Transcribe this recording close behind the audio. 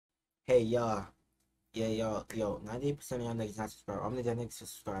Hey y'all, yeah y'all, yo, 98% of y'all niggas not subscribed. I'm the niggas to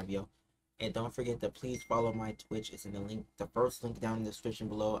subscribe, yo. And don't forget to please follow my Twitch. It's in the link, the first link down in the description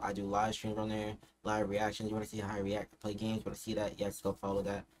below. I do live streams on there, live reactions. You want to see how I react to play games? You want to see that? Yes, go follow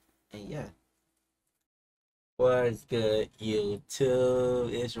that. And yeah. What's good,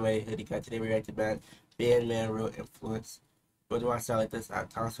 YouTube? It's Ray Hoodie Cut. Today we react to Bandmanrill influence. What do I sound like this? I have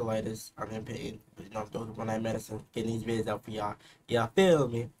tonsillitis. I'm in pain. But you know, I'm doing one-night medicine. Getting these videos out for y'all. Y'all feel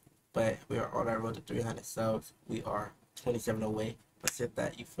me? But we are on our road to 300 subs. We are 27 away. Let's hit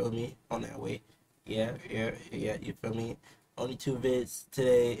that, you feel me? On that way. Yeah, you feel me? Only 2 vids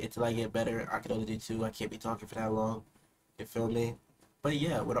today until I get better. I can only do 2. I can't be talking for that long. You feel me? But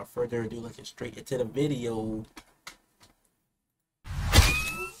yeah, without further ado, let's get straight into the video.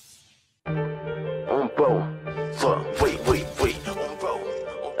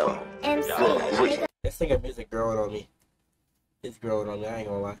 Wait. This nigga music growing on me. It's growing on me, I ain't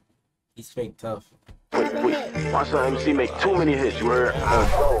gonna lie. He's fake tough. Wait. My son MC make too many hits, you heard? A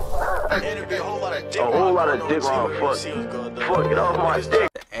whole lot of dick on fuck. Get off my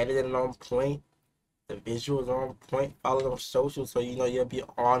dick. The editing on point. The visuals on point. Follow on social so you know you'll be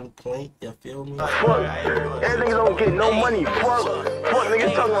on point. You feel me? Fuck. And niggas don't get no money. Fuck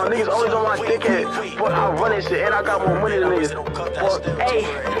niggas talking about niggas always on my dickhead. Fuck, I run this shit and I got more money than niggas. Fuck,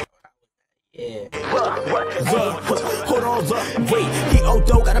 hey. Yeah. Hold on, wait. He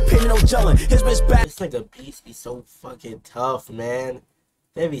Odo got a pin no gelling. His bitch back. It's like the beats be so fucking tough, man.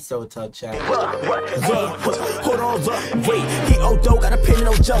 They be so tough, chat. Hold on, wait. He Odo got a pin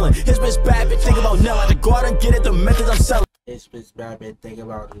no gelling. His bitch bad bitch think about nail. I had to go out and get it. The methods I'm selling. His bitch bad bitch think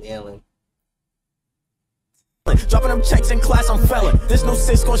about nailing. Dropping them checks in class, I'm felon. This new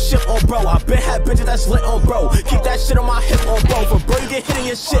 6 gon' ship on bro. I been had bitches that's lit on bro. Keep that shit on my hip on bro. For bro, you get hitting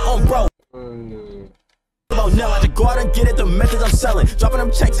your shit on bro. About now, I had to go out and get it. The methods I'm selling. Dropping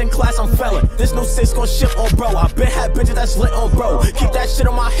them checks in class, I'm felon. This new 6 gon' ship on bro. I been had bitches that's lit on bro. Keep that shit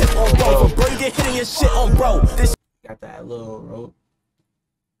on my hip on bro. For bro, you get hitting your shit on bro. This got that little rope.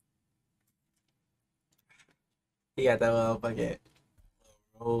 He got that little fucking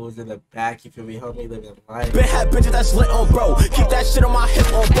rose in the back. You feel me? Help me living life. been had bitches that's lit on bro. Keep that shit on my hip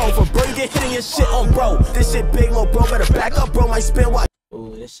on bro. For bro, you get hitting your shit on bro. This shit big, little bro. Better back up, bro. Might spin what?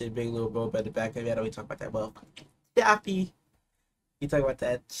 Ooh, this shit big, little bro. Better back up. Yeah, we talk about that motherfucking choppy. You talk about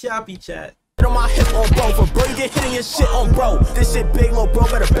that choppy chat. On my hip on bro. For bro, you get hitting your shit on bro. This shit big, little bro.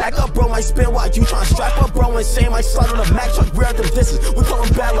 Better back up, bro. Might spin while you tryna strap up, bro. Insane, might slide on the Mac truck. We're at them disses. We call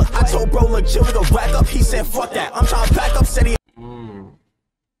him bad luck. I told bro, look, chill, we gon' rack up. He said, fuck that. I'm tryna back up, said he.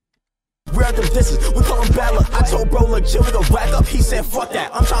 We're at them disses. We call him bad luck. I told bro, look, chill, we gon' rack up. He said, fuck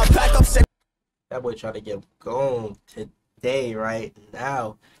that. I'm tryna back up, said. That boy trying to get gone today, right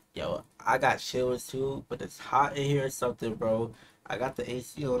now. Yo, I got chills too, but it's hot in here or something, bro. I got the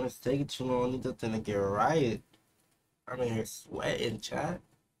AC on. It's taking too long. Need something to get right. I'm in here sweating, chat.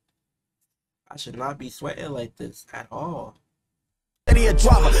 I should not be sweating like this at all. He a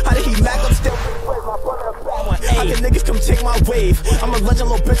drama. How did he mac up still? How can niggas come take my wave? I'm a legend,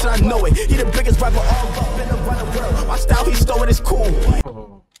 little bitch, and I know it. He the biggest rapper all up in the world. My style he stole it is cool.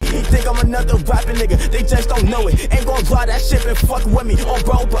 He think I'm another rapping nigga, they just don't know it. Ain't gon' fly that shit and fuck with me. Oh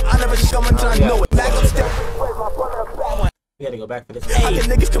bro, but I never come until I know it. Back up still. We gotta go back for this. How can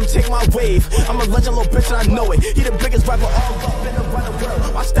niggas come take my wave? I'm a legend, little bitch, and I know it. He the biggest rapper all up in the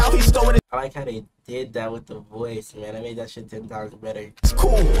world. My style he stole it. I like how they did that with the voice, man. I made that shit 10 times better. It's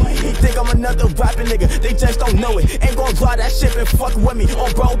cool. He think I'm another rapping nigga, they just don't know it. Ain't gon' fly that shit and fuck with me. Oh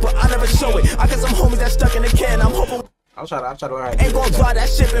bro, but I never show it. I got some homies that stuck in the can. I'm hoping. I'm trying to learn how to ain't gon' fly that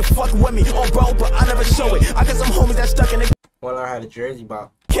shit and fuck with me. Oh bro, but I never show it. I got some homies that stuck in the wanna learn how to Jersey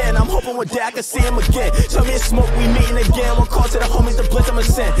bop. can. I'm hoping one day I can see him again. Tell me it's smoke, we meeting again. One call to the homies to blitz him a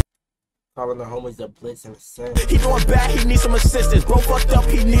send. Calling the homies the blitz and send. He doing bad, he needs some assistance. Bro fucked up,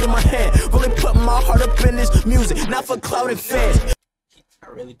 he needed my hand. Really putting my heart up in this music, not for clout and fans. I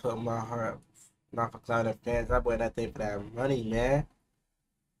really put my heart up, not for cloud and fans. That boy not there for that money, man.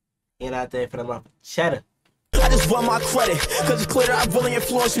 He not there for the motherfucking cheddar. I just want my credit, cause it's clear that I really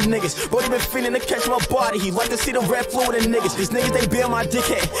influence you niggas. Bro, he been feeling to catch my body. He like to see the red fluid in niggas. These niggas, they be on my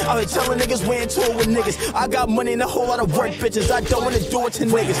dickhead. I been telling niggas we ain't tour with niggas. I got money and a whole lot of work, bitches. I don't wanna do it to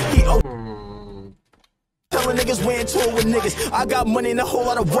niggas. He telling niggas we ain't tour with niggas. I got money and a whole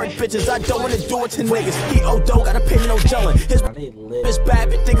lot of work, bitches. I don't wanna do it to niggas. He Odo got a pin no gelling. His bad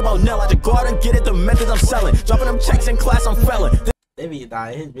bitch think about Nell. I had to go out and get it. The methods I'm selling. Dropping them checks in class, I'm felon. They be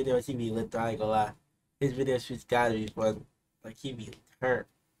dying. His videos, he be lit. I ain't gonna lie. His video shoots gotta be fun. Like he be hurt.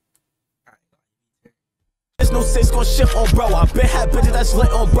 This new 6 gon' ship on bro. I been had bitches that's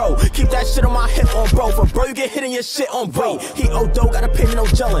lit on bro. Keep that shit on my hip on bro. For bro, you get hit in your shit on bro. He Odo, got a penny, no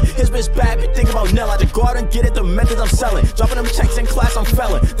gelling. His bitch bad, bitch think about Nell. I just go out and get it, the methods I'm selling. Dropping them checks in class, I'm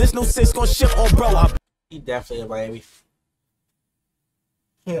felling. This new 6 gon' ship on bro. He definitely in Miami.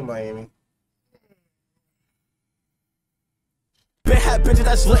 He in Miami. Been had bitches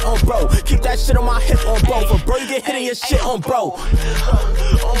that's lit on bro. Keep that shit on my hip on bro. For bro, you get hit in your shit on bro.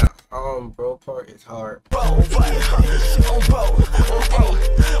 Bro part is hard. Bro, on bro.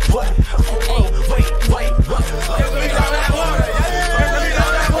 What? Wait. Let me down that water. Let me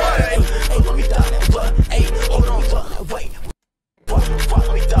down that water. Let me down that water. Hey, hold on, wait. Let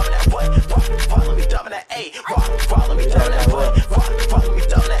me down that what? Let me down that A. Let me down that what? Let me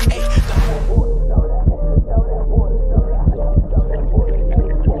down that A.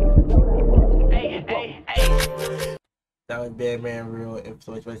 That was Bandmanrill,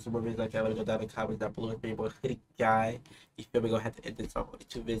 influenced by some movies like that. Let me know down in the comments down below if you're a hoodie guy. You feel me? Gonna have to end this off with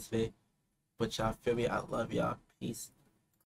 2 minutes, man. But y'all feel me? I love y'all. Peace.